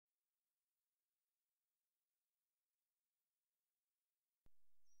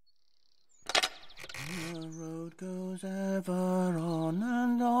goes ever on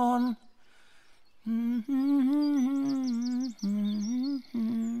and on.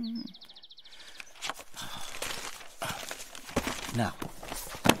 Now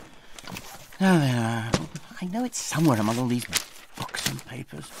then, I know it's somewhere among all these books and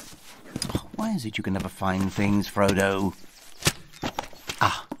papers. Oh, why is it you can never find things, Frodo?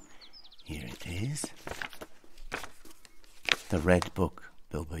 Ah, here it is. The Red Book,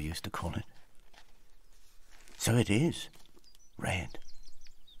 Bilbo used to call it. So it is. Red.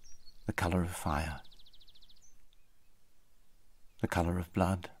 The colour of fire. The colour of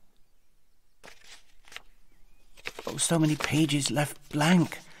blood. Oh, so many pages left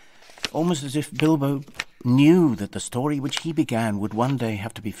blank. Almost as if Bilbo knew that the story which he began would one day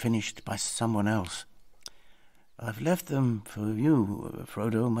have to be finished by someone else. "I've left them for you,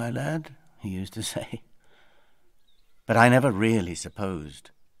 Frodo, my lad," he used to say. But I never really supposed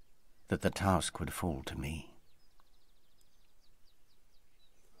that the task would fall to me.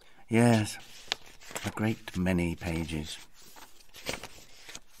 Yes, a great many pages,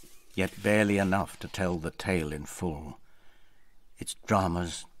 yet barely enough to tell the tale in full, its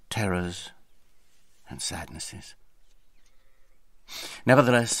dramas, terrors, and sadnesses.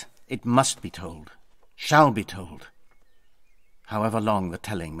 Nevertheless, it must be told, shall be told, however long the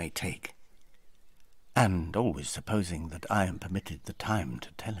telling may take, and always supposing that I am permitted the time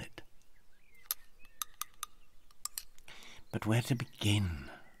to tell it. But where to begin?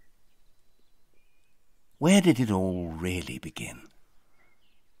 Where did it all really begin?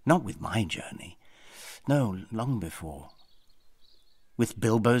 Not with my journey. No, long before. With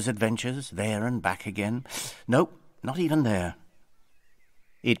Bilbo's adventures, there and back again. No, not even there.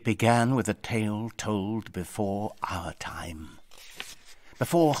 It began with a tale told before our time,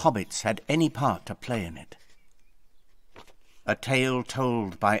 before hobbits had any part to play in it. A tale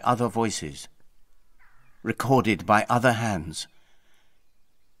told by other voices, recorded by other hands.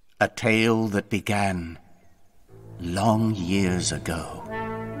 A tale that began long years ago.